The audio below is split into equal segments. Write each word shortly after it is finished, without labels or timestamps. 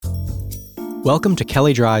Welcome to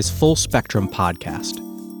Kelley Drye's Full Spectrum podcast,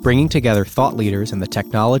 bringing together thought leaders in the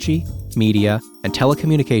technology, media, and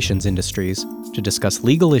telecommunications industries to discuss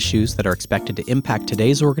legal issues that are expected to impact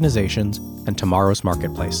today's organizations and tomorrow's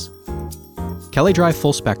marketplace. Kelley Drye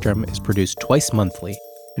Full Spectrum is produced twice monthly,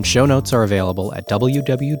 and show notes are available at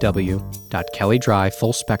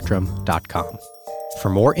www.kelleydryefullspectrum.com. For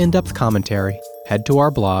more in-depth commentary, head to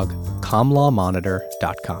our blog,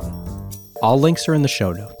 comlawmonitor.com. All links are in the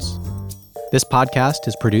show notes. This podcast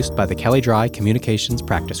is produced by the Kelley Drye Communications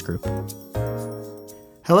Practice Group.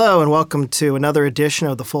 Hello, and welcome to another edition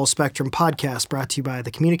of the Full Spectrum podcast brought to you by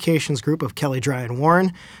the Communications Group of Kelley Drye &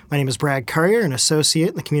 Warren. My name is Brad Currier, an associate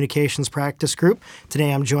in the Communications Practice Group.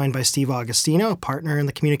 Today I'm joined by Steve Augustino, a partner in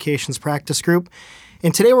the Communications Practice Group.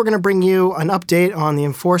 And today we're going to bring you an update on the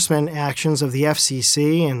enforcement actions of the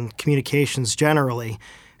FCC and communications generally.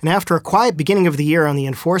 And after a quiet beginning of the year on the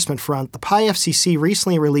enforcement front, the PI FCC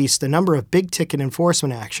recently released a number of big-ticket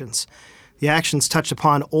enforcement actions. The actions touched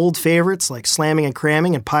upon old favorites like slamming and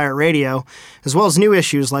cramming and pirate radio, as well as new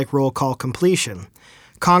issues like roll call completion.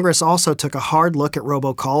 Congress also took a hard look at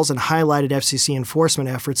robocalls and highlighted FCC enforcement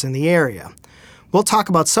efforts in the area. We'll talk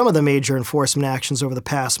about some of the major enforcement actions over the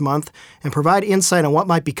past month and provide insight on what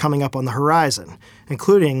might be coming up on the horizon,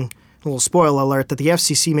 including a little spoiler alert that the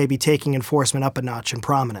FCC may be taking enforcement up a notch in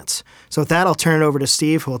prominence. So with that, I'll turn it over to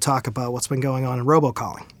Steve, who will talk about what's been going on in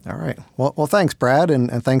robocalling. All right. Well, thanks, Brad, and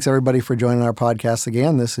thanks, everybody, for joining our podcast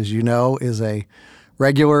again. This, as you know, is a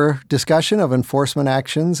regular discussion of enforcement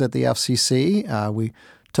actions at the FCC. We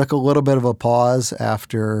took a little bit of a pause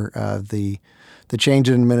after the change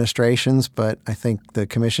in administrations, but I think the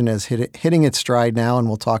Commission is hitting its stride now, and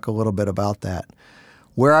we'll talk a little bit about that.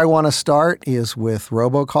 Where I want to start is with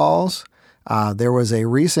robocalls. There was a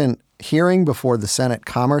recent hearing before the Senate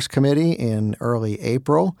Commerce Committee in early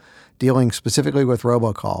April dealing specifically with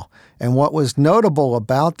robocall. And what was notable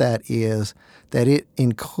about that is that it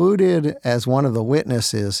included as one of the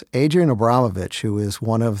witnesses Adrian Abramovich, who is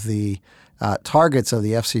one of the targets of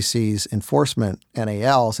the FCC's enforcement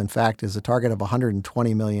NALs, in fact, is a target of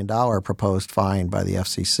 $120 million proposed fine by the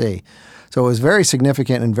FCC. So it was very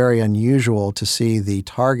significant and very unusual to see the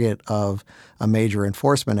target of a major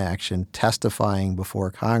enforcement action testifying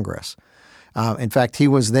before Congress. In fact, he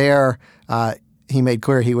was there. He made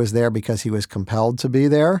clear he was there because he was compelled to be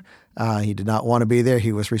there. He did not want to be there.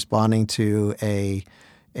 He was responding to a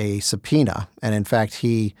subpoena. And in fact,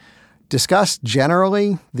 he discussed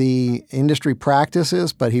generally the industry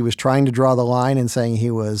practices, but he was trying to draw the line and saying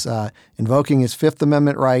he was invoking his Fifth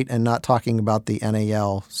Amendment right and not talking about the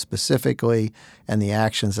NAL specifically and the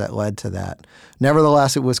actions that led to that.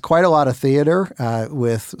 Nevertheless, it was quite a lot of theater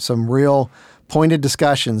with some real pointed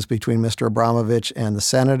discussions between Mr. Abramovich and the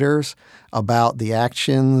senators about the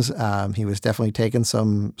actions. He was definitely taking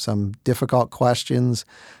some difficult questions.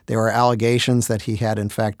 There were allegations that he had, in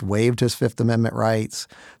fact, waived his Fifth Amendment rights,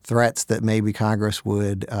 threats that maybe Congress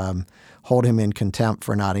would hold him in contempt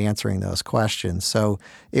for not answering those questions. So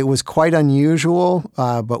it was quite unusual,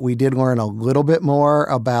 but we did learn a little bit more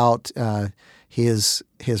about his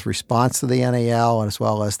response to the NAL as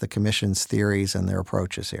well as the Commission's theories and their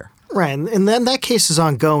approaches here. Right, and then that case is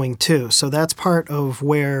ongoing too, so that's part of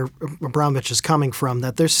where Abramovich is coming from,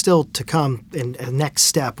 that there's still to come in a next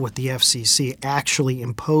step with the FCC actually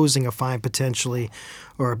imposing a fine potentially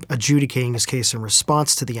or adjudicating his case in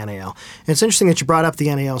response to the NAL. And it's interesting that you brought up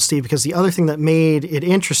the NAL, Steve, because the other thing that made it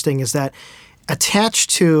interesting is that attached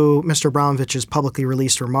to Mr. Abramovich's publicly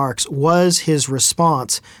released remarks was his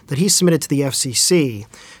response that he submitted to the FCC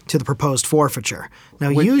to the proposed forfeiture.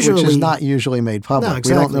 Now, which is not usually made public. No,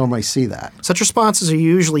 exactly. We don't normally see that. Such responses are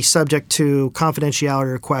usually subject to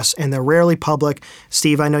confidentiality requests, and they're rarely public.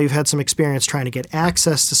 Steve, I know you've had some experience trying to get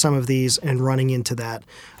access to some of these and running into that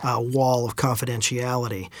wall of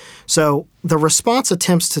confidentiality. So the response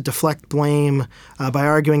attempts to deflect blame by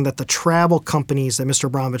arguing that the travel companies that Mr.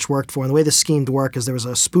 Abramovich worked for, and the way the scheme to work is there was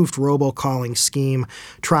a spoofed robocalling scheme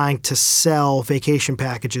trying to sell vacation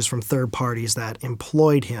packages from third parties that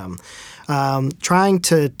employed him. Trying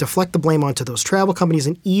to deflect the blame onto those travel companies,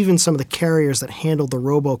 and even some of the carriers that handle the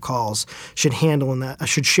robocalls should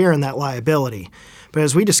share in that liability. But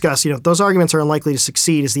as we discussed, those arguments are unlikely to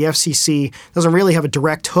succeed as the FCC doesn't really have a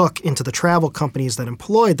direct hook into the travel companies that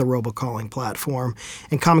employed the robocalling platform,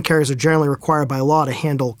 and common carriers are generally required by law to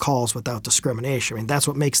handle calls without discrimination. I mean, that's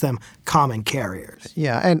what makes them common carriers.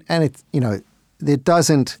 Yeah, and it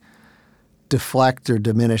doesn't deflect or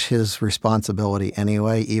diminish his responsibility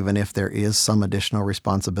anyway, even if there is some additional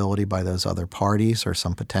responsibility by those other parties or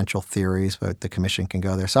some potential theories, but the Commission can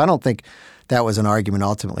go there. So I don't think that was an argument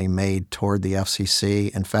ultimately made toward the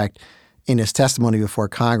FCC. In fact, in his testimony before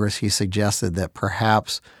Congress, he suggested that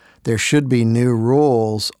perhaps there should be new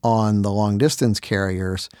rules on the long-distance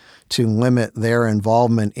carriers to limit their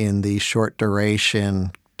involvement in the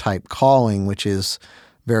short-duration type calling, which is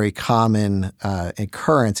very common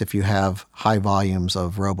occurrence if you have high volumes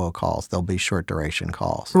of robocalls. There'll be short-duration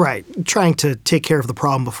calls. Right. Trying to take care of the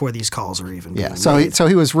problem before these calls are even being made. So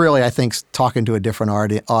he was really, I think, talking to a different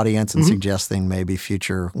audience and suggesting maybe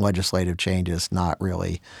future legislative changes, not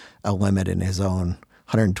really a limit in his own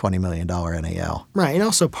 $120 million NAL. Right. And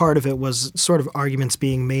also part of it was sort of arguments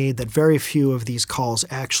being made that very few of these calls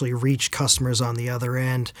actually reach customers on the other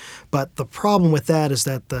end. But the problem with that is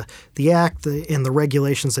that the Act and the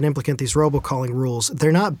regulations that implement these robocalling rules,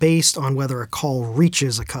 they're not based on whether a call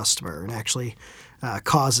reaches a customer and actually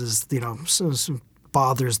causes,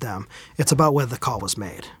 bothers them. It's about whether the call was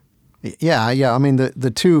made. Yeah. I mean,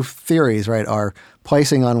 the two theories, right, are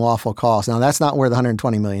placing unlawful calls. Now, that's not where the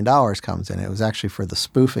 $120 million comes in. It was actually for the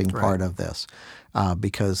spoofing part of this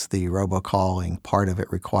because the robocalling part of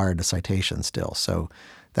it required a citation still. So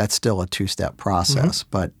that's still a two-step process.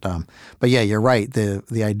 But yeah, you're right.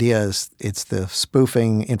 The idea is it's the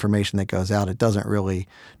spoofing information that goes out. It doesn't really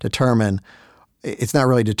determine – it's not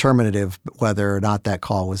really determinative whether or not that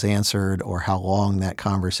call was answered or how long that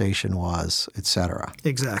conversation was, et cetera.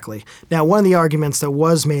 Exactly. Now, one of the arguments that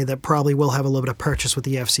was made that probably will have a little bit of purchase with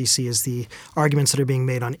the FCC is the arguments that are being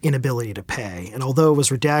made on inability to pay. And although it was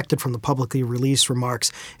redacted from the publicly released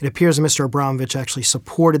remarks, it appears that Mr. Abramovich actually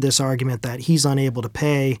supported this argument that he's unable to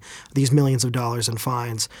pay these millions of dollars in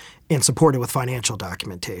fines and support it with financial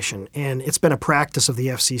documentation. And it's been a practice of the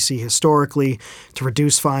FCC historically to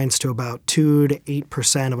reduce fines to about 2 to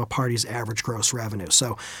 8% of a party's average gross revenue.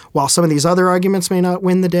 So while some of these other arguments may not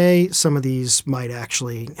win the day, some of these might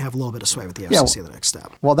actually have a little bit of sway with the FCC the next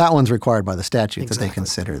step. Well, that one's required by the statute that they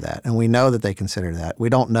consider that. And we know that they consider that. We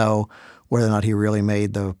don't know whether or not he really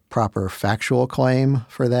made the proper factual claim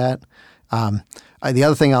for that. The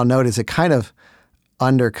other thing I'll note is it kind of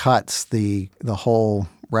undercuts the whole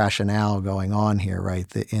rationale going on here, right?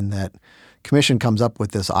 In that commission comes up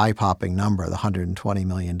with this eye-popping number, the $120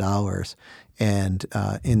 million. And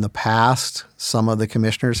in the past, some of the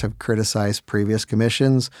commissioners have criticized previous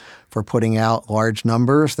commissions for putting out large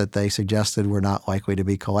numbers that they suggested were not likely to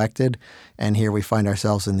be collected. And here we find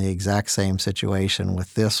ourselves in the exact same situation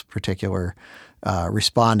with this particular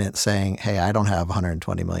respondent saying, hey, I don't have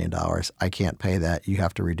 $120 million. I can't pay that. You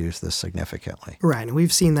have to reduce this significantly. Right. And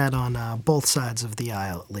we've seen that on both sides of the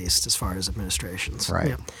aisle, at least, as far as administrations. Right.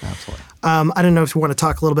 Yeah. Absolutely. I don't know if you want to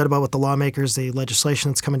talk a little bit about what the lawmakers, the legislation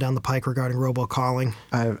that's coming down the pike regarding robocalling.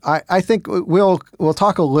 I think we'll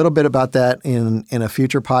talk a little bit about that in a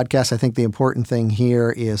future podcast. I think the important thing here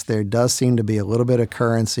is there does seem to be a little bit of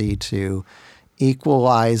currency to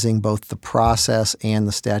equalizing both the process and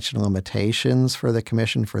the statute of limitations for the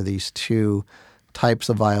commission for these two types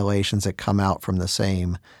of violations that come out from the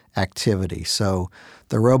same activity. So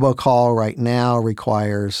the robocall right now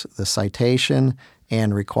requires the citation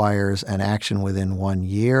and requires an action within 1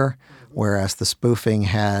 year, whereas the spoofing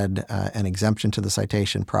had an exemption to the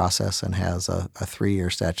citation process and has a 3-year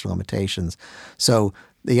statute of limitations. So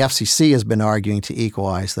the FCC has been arguing to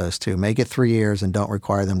equalize those two, make it 3 years and don't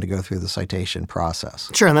require them to go through the citation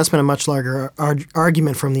process. Sure, and that's been a much larger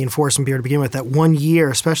argument from the Enforcement Bureau to begin with, that 1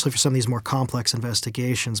 year, especially for some of these more complex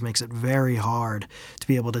investigations, makes it very hard to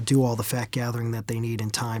be able to do all the fact gathering that they need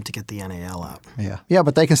in time to get the NAL out. Yeah,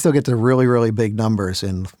 but they can still get to really, really big numbers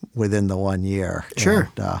within the 1 year.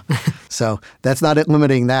 Sure. And, so that's not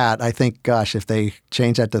limiting that. I think, gosh, if they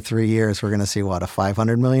change that to 3 years, we're going to see, a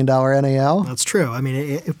 $500 million NAL? That's true. I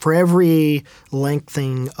mean, for every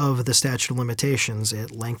lengthening of the statute of limitations,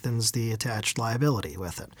 it lengthens the attached liability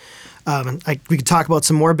with it. We could talk about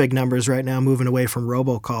some more big numbers right now, moving away from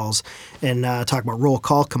robocalls, and talk about roll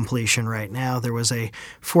call completion right now. There was a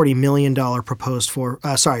 $40 million proposed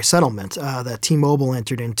settlement that T-Mobile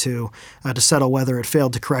entered into to settle whether it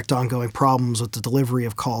failed to correct ongoing problems with the delivery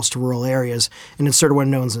of calls to rural areas and inserted what are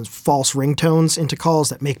known as false ringtones into calls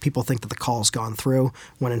that make people think that the call's gone through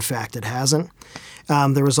when in fact it hasn't.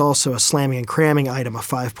 There was also a slamming and cramming item, a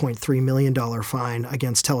 $5.3 million fine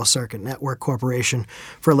against Telecircuit Network Corporation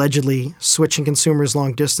for allegedly switching consumers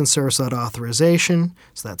long-distance service without authorization,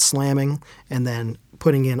 so that's slamming, and then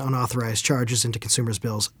putting in unauthorized charges into consumers'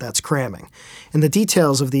 bills, that's cramming. And the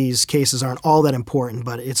details of these cases aren't all that important,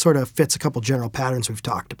 but it sort of fits a couple general patterns we've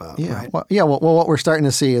talked about. Yeah. Right? Well, what we're starting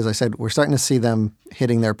to see, as I said, we're starting to see them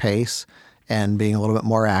hitting their pace and being a little bit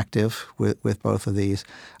more active with both of these.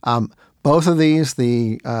 Both of these,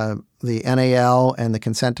 the NAL and the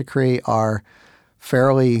consent decree, are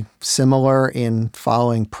fairly similar in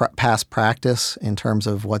following past practice in terms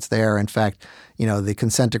of what's there. In fact, the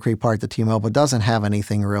consent decree part that T-Mobile doesn't have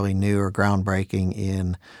anything really new or groundbreaking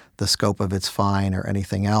in the scope of its fine or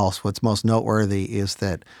anything else. What's most noteworthy is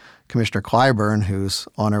that Commissioner Clyburn, who's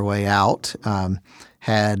on her way out,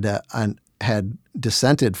 had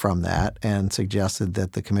dissented from that and suggested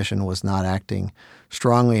that the commission was not acting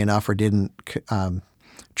strongly enough or didn't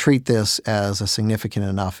treat this as a significant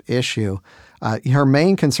enough issue. Her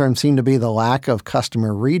main concern seemed to be the lack of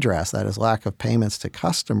customer redress, that is, lack of payments to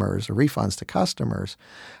customers or refunds to customers,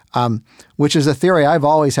 which is a theory I've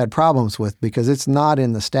always had problems with because it's not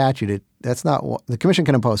in the statute. That's not what the commission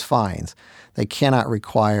can impose fines. They cannot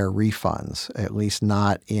require refunds, at least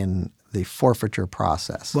not in the forfeiture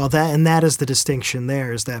process. Well, that is the distinction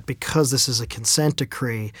there, is that because this is a consent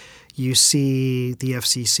decree, you see the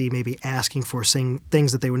FCC maybe asking for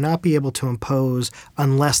things that they would not be able to impose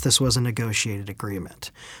unless this was a negotiated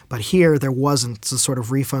agreement. But here there wasn't the sort of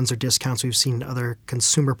refunds or discounts we've seen in other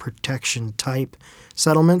consumer protection type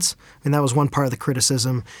settlements. And that was one part of the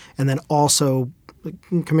criticism. And then also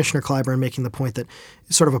Commissioner Clyburn making the point that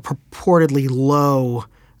it's sort of a purportedly low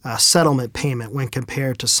settlement payment when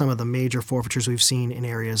compared to some of the major forfeitures we've seen in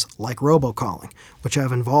areas like robocalling, which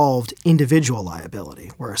have involved individual liability,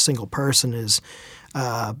 where a single person is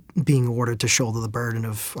being ordered to shoulder the burden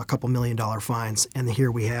of a couple $1 million fines. And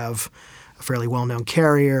here we have a fairly well-known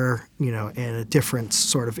carrier, and a different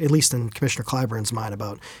sort of, at least in Commissioner Clyburn's mind,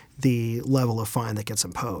 about the level of fine that gets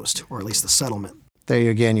imposed, or at least the settlement.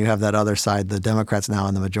 There again, you have that other side, the Democrats now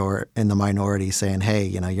in the minority saying, hey,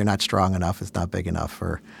 you're not strong enough, it's not big enough,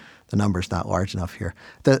 or the number's not large enough here.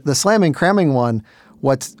 The slamming cramming one,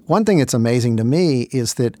 one thing that's amazing to me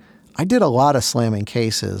is that I did a lot of slamming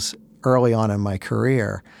cases early on in my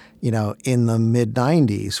career, in the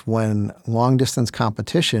mid-'90s when long-distance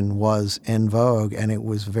competition was in vogue and it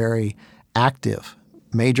was very active.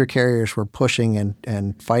 Major carriers were pushing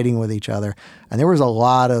and fighting with each other, and there was a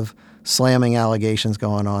lot of slamming allegations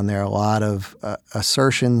going on there, a lot of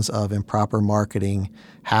assertions of improper marketing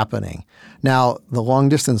happening. Now, the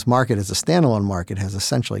long-distance market as a standalone market has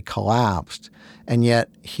essentially collapsed, and yet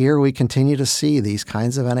here we continue to see these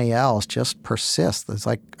kinds of NALs just persist. It's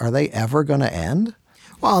like, are they ever going to end?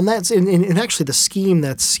 Well, and that's and actually the scheme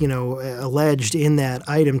that's alleged in that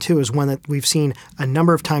item too is one that we've seen a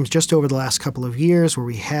number of times just over the last couple of years, where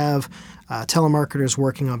we have telemarketers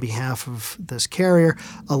working on behalf of this carrier,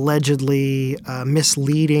 allegedly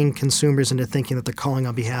misleading consumers into thinking that they're calling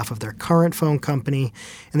on behalf of their current phone company,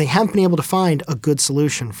 and they haven't been able to find a good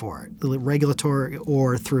solution for it, regulatory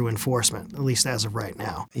or through enforcement, at least as of right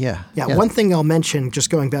now. Yeah. One thing I'll mention,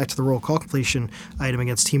 just going back to the roll call completion item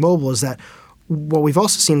against T-Mobile, is that we've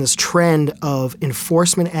also seen this trend of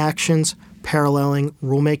enforcement actions paralleling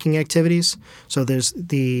rulemaking activities. So there's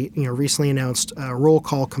the recently announced roll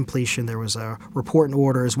call completion. There was a report and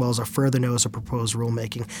order as well as a further notice of proposed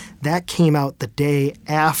rulemaking. That came out the day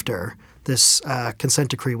after this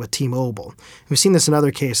consent decree with T-Mobile. We've seen this in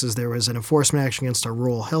other cases. There was an enforcement action against a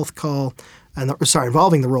rural health call,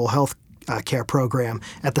 involving the rural health care program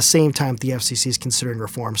at the same time the FCC is considering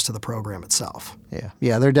reforms to the program itself.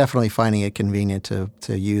 Yeah, they're definitely finding it convenient to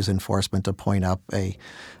use enforcement to point up a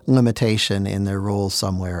limitation in their rules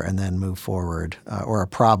somewhere and then move forward, or a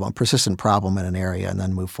persistent problem in an area, and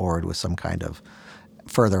then move forward with some kind of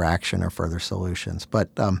further action or further solutions.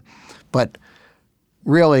 But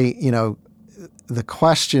really, the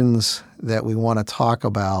questions that we want to talk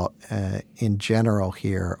about in general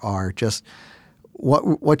here are just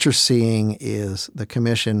what you're seeing is the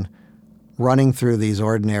commission running through these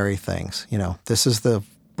ordinary things. This is the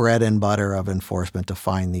bread and butter of enforcement to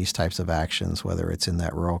find these types of actions, whether it's in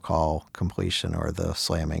that roll call completion or the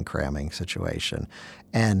slamming cramming situation.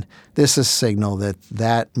 And this is a signal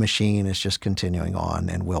that machine is just continuing on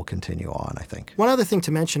and will continue on, I think. One other thing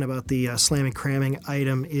to mention about the slamming cramming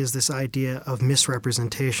item is this idea of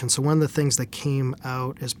misrepresentation. So one of the things that came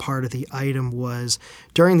out as part of the item was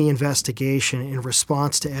during the investigation in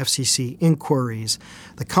response to FCC inquiries,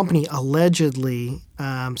 the company allegedly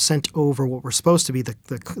sent over what were supposed to be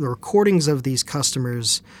the recordings of these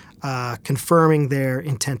customers confirming their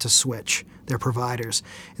intent to switch their providers.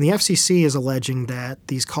 And the FCC is alleging that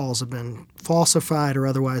these calls have been falsified or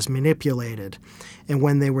otherwise manipulated. And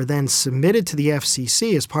when they were then submitted to the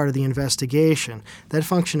FCC as part of the investigation, that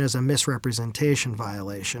functioned as a misrepresentation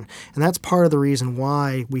violation. And that's part of the reason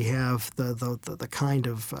why we have the kind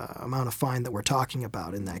of amount of fine that we're talking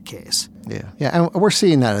about in that case. Yeah, and we're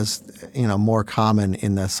seeing that as more common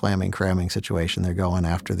in the slamming cramming situation. They're going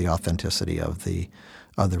after the authenticity of the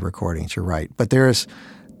recordings. You're right, but there's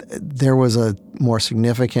there was a more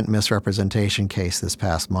significant misrepresentation case this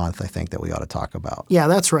past month, I think, that we ought to talk about. Yeah,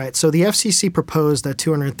 that's right. So the FCC proposed a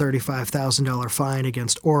 $235,000 fine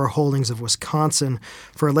against Aura Holdings of Wisconsin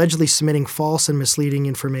for allegedly submitting false and misleading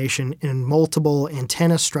information in multiple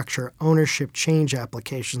antenna structure ownership change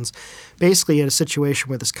applications, basically at a situation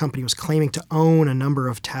where this company was claiming to own a number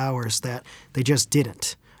of towers that they just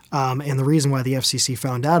didn't. And the reason why the FCC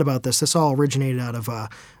found out about this all originated out of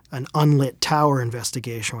an unlit tower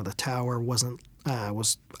investigation where the tower was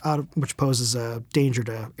out of, which poses a danger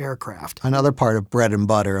to aircraft. Another part of bread and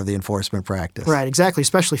butter of the enforcement practice. Right, exactly,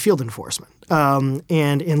 especially field enforcement.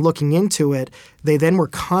 And in looking into it, they then were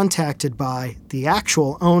contacted by the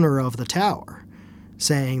actual owner of the tower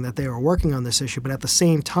saying that they were working on this issue, but at the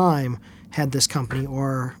same time had this company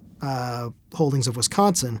or Holdings of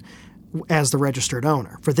Wisconsin as the registered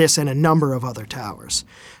owner for this and a number of other towers.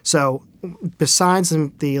 So besides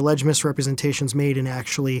the alleged misrepresentations made in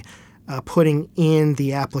actually putting in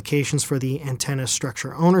the applications for the antenna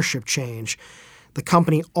structure ownership change, the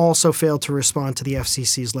company also failed to respond to the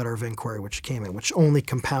FCC's letter of inquiry, which came in, which only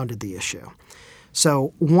compounded the issue.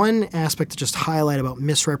 So one aspect to just highlight about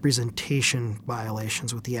misrepresentation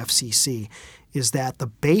violations with the FCC is that the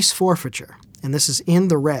base forfeiture, and this is in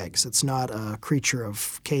the regs, it's not a creature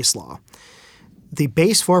of case law, the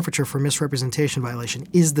base forfeiture for misrepresentation violation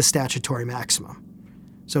is the statutory maximum.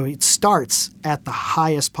 So it starts at the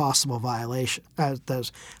highest possible violation, the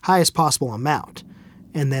highest possible amount.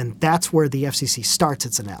 And then that's where the FCC starts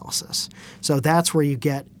its analysis. So that's where you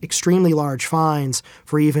get extremely large fines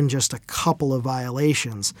for even just a couple of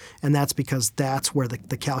violations. And that's because that's where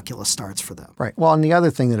the calculus starts for them. Right. Well, and the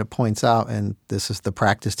other thing that it points out, and this is the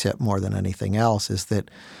practice tip more than anything else, is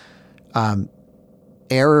that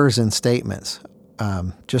errors in statements,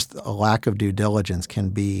 just a lack of due diligence can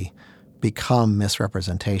become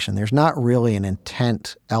misrepresentation. There's not really an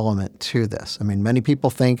intent element to this. I mean, many people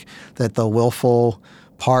think that the willful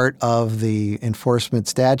part of the enforcement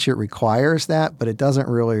statute requires that, but it doesn't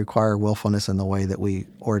really require willfulness in the way that we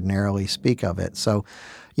ordinarily speak of it. So,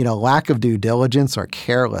 lack of due diligence or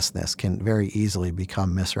carelessness can very easily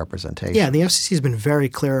become misrepresentation. Yeah, the FCC has been very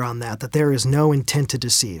clear on that there is no intent to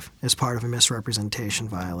deceive as part of a misrepresentation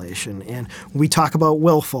violation. And when we talk about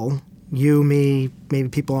willful, you, me, maybe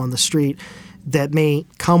people on the street, that may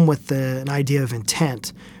come with an idea of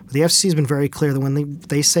intent. But the FCC has been very clear that when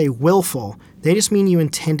they say willful, they just mean you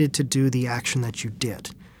intended to do the action that you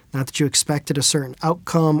did. Not that you expected a certain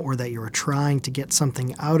outcome or that you were trying to get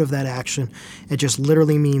something out of that action. It just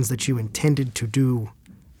literally means that you intended to do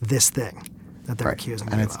this thing that they're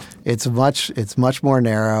accusing you of. It's much more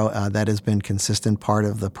narrow. That has been consistent part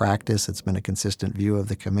of the practice. It's been a consistent view of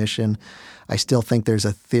the commission. I still think there's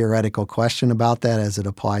a theoretical question about that as it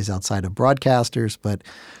applies outside of broadcasters, but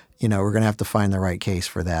we're going to have to find the right case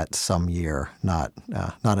for that some year, not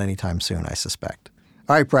anytime soon, I suspect.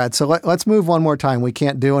 All right, Brad, so let's move one more time. We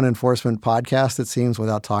can't do an enforcement podcast, it seems,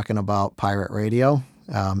 without talking about pirate radio.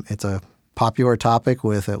 It's a popular topic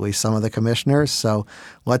with at least some of the commissioners. So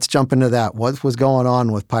let's jump into that. What was going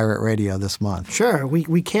on with pirate radio this month? Sure.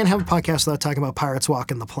 We can't have a podcast without talking about pirates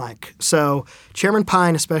walking the plank. So Chairman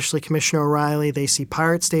Pine, especially Commissioner O'Reilly, they see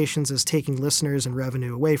pirate stations as taking listeners and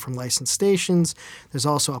revenue away from licensed stations. There's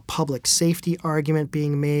also a public safety argument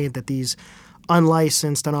being made that these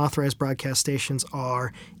unlicensed, unauthorized broadcast stations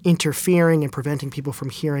are interfering and preventing people from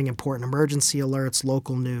hearing important emergency alerts,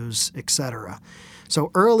 local news, etc.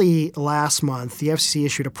 So early last month, the FCC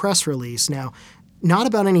issued a press release, now not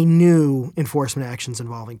about any new enforcement actions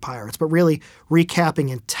involving pirates, but really recapping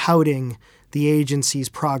and touting the agency's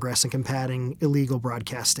progress in combating illegal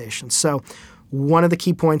broadcast stations. So one of the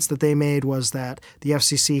key points that they made was that the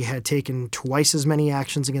FCC had taken twice as many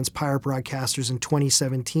actions against pirate broadcasters in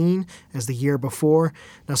 2017 as the year before.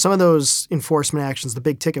 Now, some of those enforcement actions, the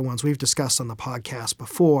big ticket ones, we've discussed on the podcast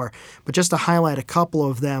before, but just to highlight a couple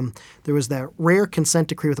of them, there was that rare consent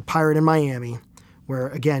decree with a pirate in Miami, where,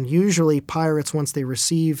 again, usually pirates, once they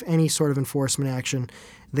receive any sort of enforcement action,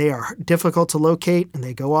 they are difficult to locate and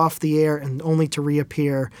they go off the air and only to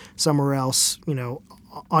reappear somewhere else,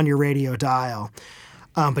 on your radio dial.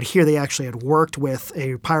 But here they actually had worked with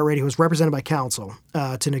a pirate radio who was represented by counsel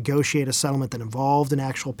to negotiate a settlement that involved an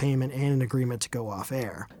actual payment and an agreement to go off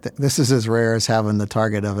air. This is as rare as having the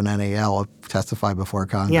target of an NAL testify before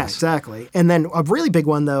Congress. Yeah, exactly. And then a really big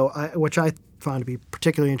one, though, which I found to be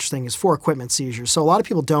particularly interesting, is for equipment seizures. So a lot of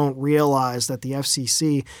people don't realize that the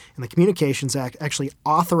FCC and the Communications Act actually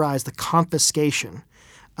authorized the confiscation,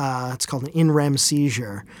 it's called an in rem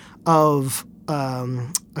seizure, of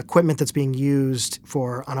equipment that's being used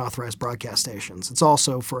for unauthorized broadcast stations. It's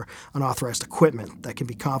also for unauthorized equipment that can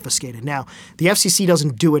be confiscated. Now, the FCC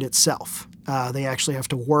doesn't do it itself. They actually have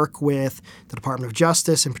to work with the Department of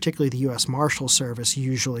Justice and particularly the U.S. Marshal Service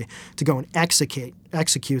usually to go and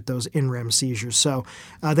execute those in-rem seizures. So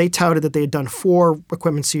they touted that they had done 4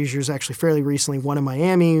 equipment seizures actually fairly recently, one in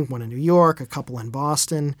Miami, one in New York, a couple in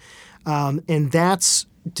Boston. And that's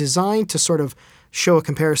designed to sort of show a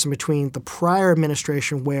comparison between the prior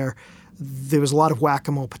administration where there was a lot of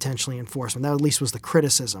whack-a-mole potentially enforcement. That at least was the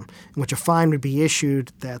criticism, in which a fine would be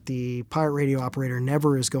issued that the pirate radio operator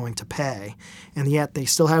never is going to pay. And yet they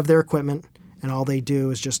still have their equipment, and all they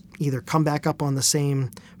do is just either come back up on the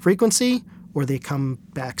same frequency or they come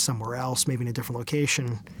back somewhere else, maybe in a different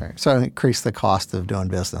location. Right. So increase the cost of doing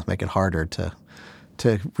business, make it harder to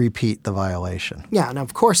repeat the violation. Yeah, and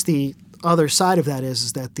of course the other side of that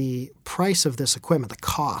is that the price of this equipment, the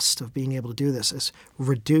cost of being able to do this, is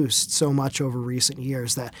reduced so much over recent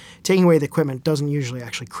years that taking away the equipment doesn't usually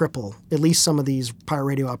actually cripple at least some of these pirate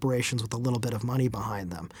radio operations with a little bit of money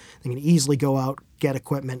behind them. They can easily go out, get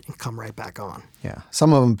equipment, and come right back on. Yeah.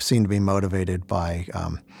 Some of them seem to be motivated by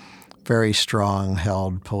very strong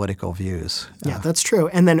held political views. Yeah, that's true.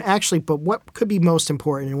 And then actually, but what could be most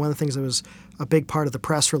important, and one of the things that was a big part of the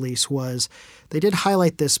press release was they did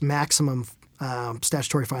highlight this maximum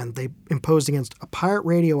statutory fine they imposed against a pirate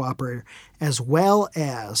radio operator as well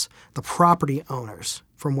as the property owners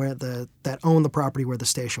from where that own the property where the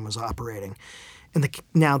station was operating. And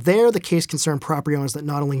now the case concerned property owners that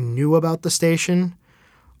not only knew about the station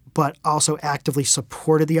but also actively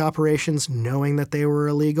supported the operations knowing that they were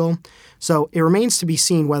illegal. So it remains to be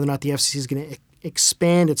seen whether or not the FCC is going to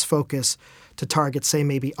expand its focus to target, say,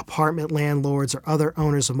 maybe apartment landlords or other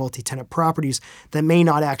owners of multi-tenant properties that may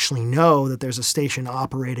not actually know that there's a station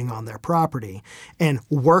operating on their property and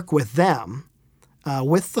work with them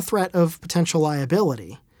with the threat of potential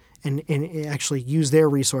liability and actually use their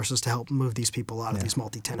resources to help move these people out of these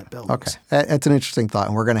multi-tenant buildings. Okay. That's an interesting thought,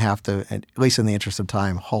 and we're going to have to, at least in the interest of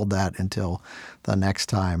time, hold that until the next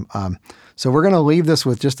time. So we're going to leave this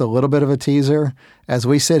with just a little bit of a teaser. As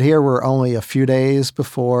we sit here, we're only a few days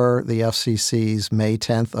before the FCC's May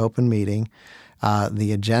 10th open meeting.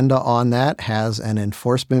 The agenda on that has an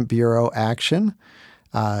Enforcement Bureau action.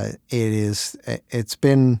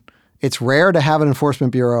 It's rare to have an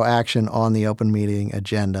Enforcement Bureau action on the open meeting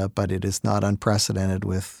agenda, but it is not unprecedented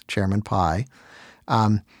with Chairman Pai.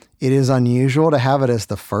 It is unusual to have it as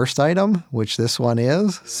the first item, which this one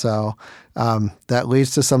is. So that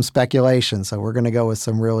leads to some speculation. So we're going to go with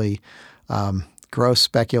some really gross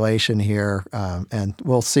speculation here, and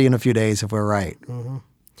we'll see in a few days if we're right. Mm-hmm.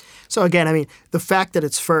 So again, I mean, the fact that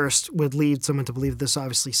it's first would lead someone to believe this is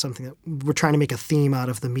obviously something that we're trying to make a theme out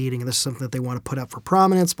of the meeting. This is something that they want to put up for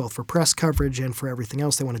prominence, both for press coverage and for everything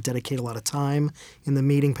else. They want to dedicate a lot of time in the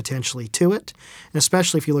meeting potentially to it. And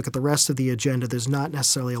especially if you look at the rest of the agenda, there's not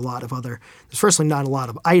necessarily there's firstly not a lot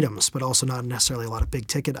of items, but also not necessarily a lot of big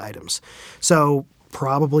ticket items. So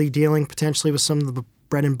probably dealing potentially with some of the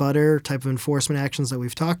bread and butter type of enforcement actions that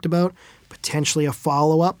we've talked about, potentially a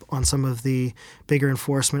follow-up on some of the bigger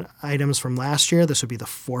enforcement items from last year. This would be the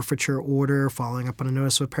forfeiture order, following up on a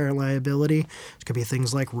notice of apparent liability. It could be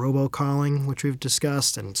things like robocalling, which we've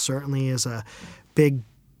discussed, and certainly is a big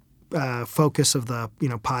focus of the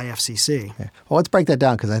Pai FCC. Okay. Well, let's break that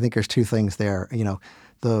down because I think there's two things there.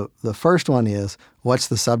 The first one is, what's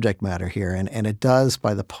the subject matter here? And it does,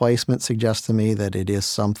 by the placement, suggest to me that it is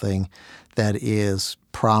something that is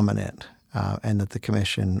prominent and that the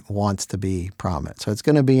commission wants to be prominent. So it's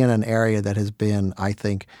going to be in an area that has been, I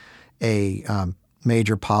think, a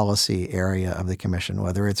major policy area of the commission,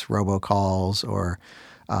 whether it's robocalls or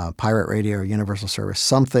pirate radio or universal service.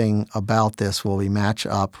 Something about this will be match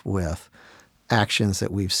up with actions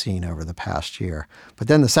that we've seen over the past year. But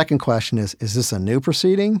then the second question is this a new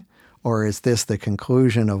proceeding or is this the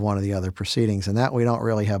conclusion of one of the other proceedings? And that we don't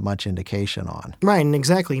really have much indication on. Right, and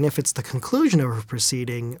exactly. And if it's the conclusion of a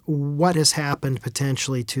proceeding, what has happened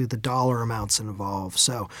potentially to the dollar amounts involved?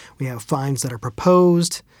 So we have fines that are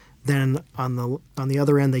proposed, then on the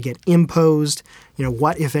other end they get imposed.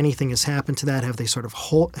 What, if anything, has happened to that? Have they sort of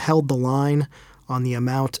held the line on the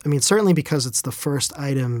amount? I mean, certainly because it's the first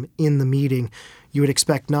item in the meeting, you would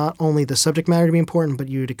expect not only the subject matter to be important, but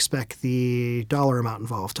you would expect the dollar amount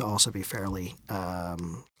involved to also be fairly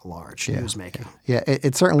large, newsmaking. Yeah,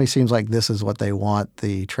 it certainly seems like this is what they want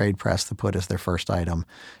the trade press to put as their first item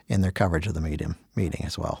in their coverage of the meeting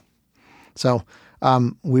as well. So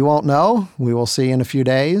we won't know. We will see in a few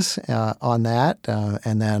days on that.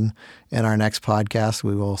 And then in our next podcast,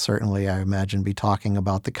 we will certainly, I imagine, be talking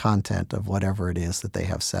about the content of whatever it is that they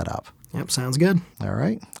have set up. Yep, sounds good. All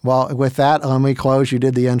right. Well, with that, let me close. You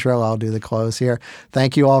did the intro. I'll do the close here.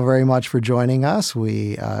 Thank you all very much for joining us.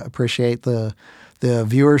 We appreciate the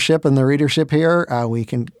viewership and the readership here. We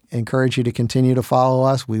can encourage you to continue to follow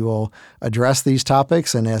us. We will address these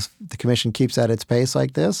topics, and as the Commission keeps at its pace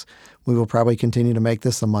like this, we will probably continue to make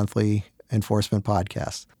this a monthly enforcement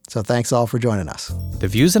podcast. So thanks all for joining us. The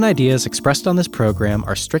views and ideas expressed on this program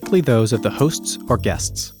are strictly those of the hosts or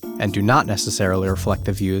guests and do not necessarily reflect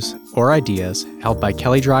the views or ideas held by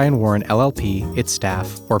Kelley Drye & Warren LLP, its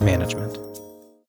staff, or management.